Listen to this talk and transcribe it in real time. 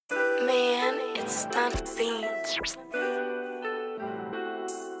Start the beat.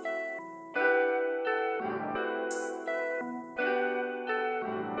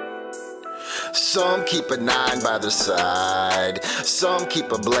 Some keep a 9 by their side, some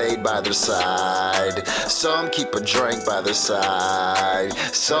keep a blade by their side, some keep a drink by their side,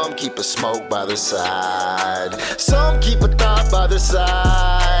 some keep a smoke by their side, some keep a thought by their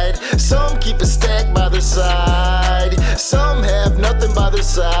side, some keep a stack by their side, some have nothing by their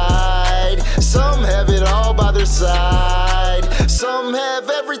side, some have it all by their side, some have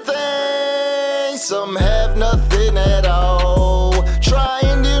everything, some have nothing at all,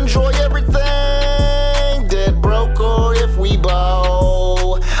 trying to enjoy everything.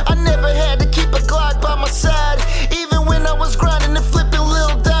 I never had to keep a Glock by my side, even when I was grinding and flipping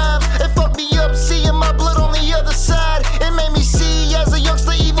little dimes. It fucked me up seeing my blood on the other side. It made me see as a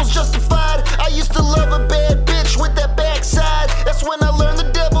youngster evil's justified. I used to love a bad bitch with that backside. That's when I learned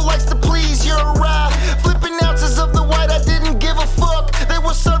the devil likes to please your ride. Flipping ounces of the white, I didn't give a fuck. They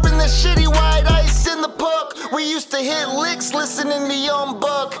were serving that shitty white ice in the puck. We used to hit licks listening to Young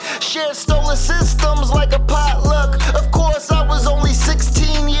Buck. Shared stolen systems like a potluck. Of course I was only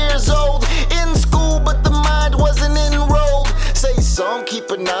 16 years old, in school but the mind wasn't enrolled. Say some keep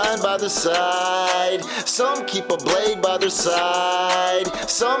a 9 by their side, some keep a blade by their side,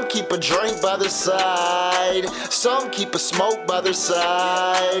 some keep a drink by their side, some keep a smoke by their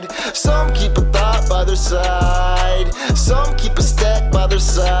side, some keep a thought by their side, some keep a stack by their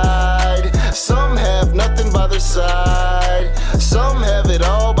side, some have nothing by their side, some have it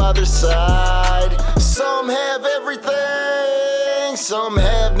all by their side, some have everything, some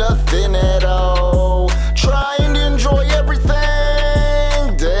have nothing at all, trying to enjoy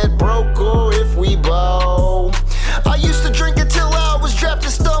everything, dead broke or if we bow. I used to drink until I was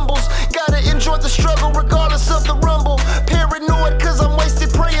drafted stumbles, gotta enjoy the struggle regardless of the rumble, paranoid cause I'm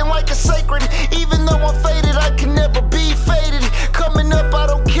wasted praying like a sacred, even though I'm faded I can never be faded, coming up I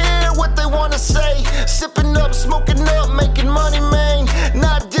don't care what they wanna say, sipping up, smoking up, making money man,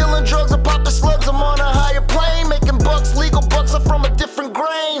 not dealing drugs or popping slugs, I'm on a higher plane, making bucks, legal bucks, I'm from a different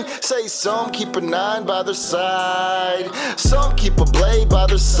grain. Say some keep a 9 by their side, some keep a blade by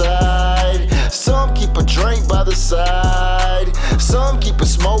their side, some keep a drink by their side, some keep a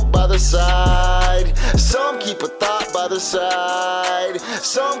smoke by their side, some keep a thought by their side,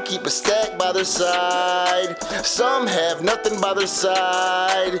 some keep a stack by their side, some have nothing by their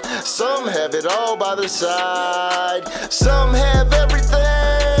side, some have it all by their side, some have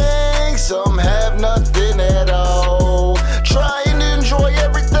everything, some have nothing at all, trying to enjoy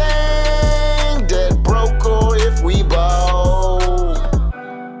everything.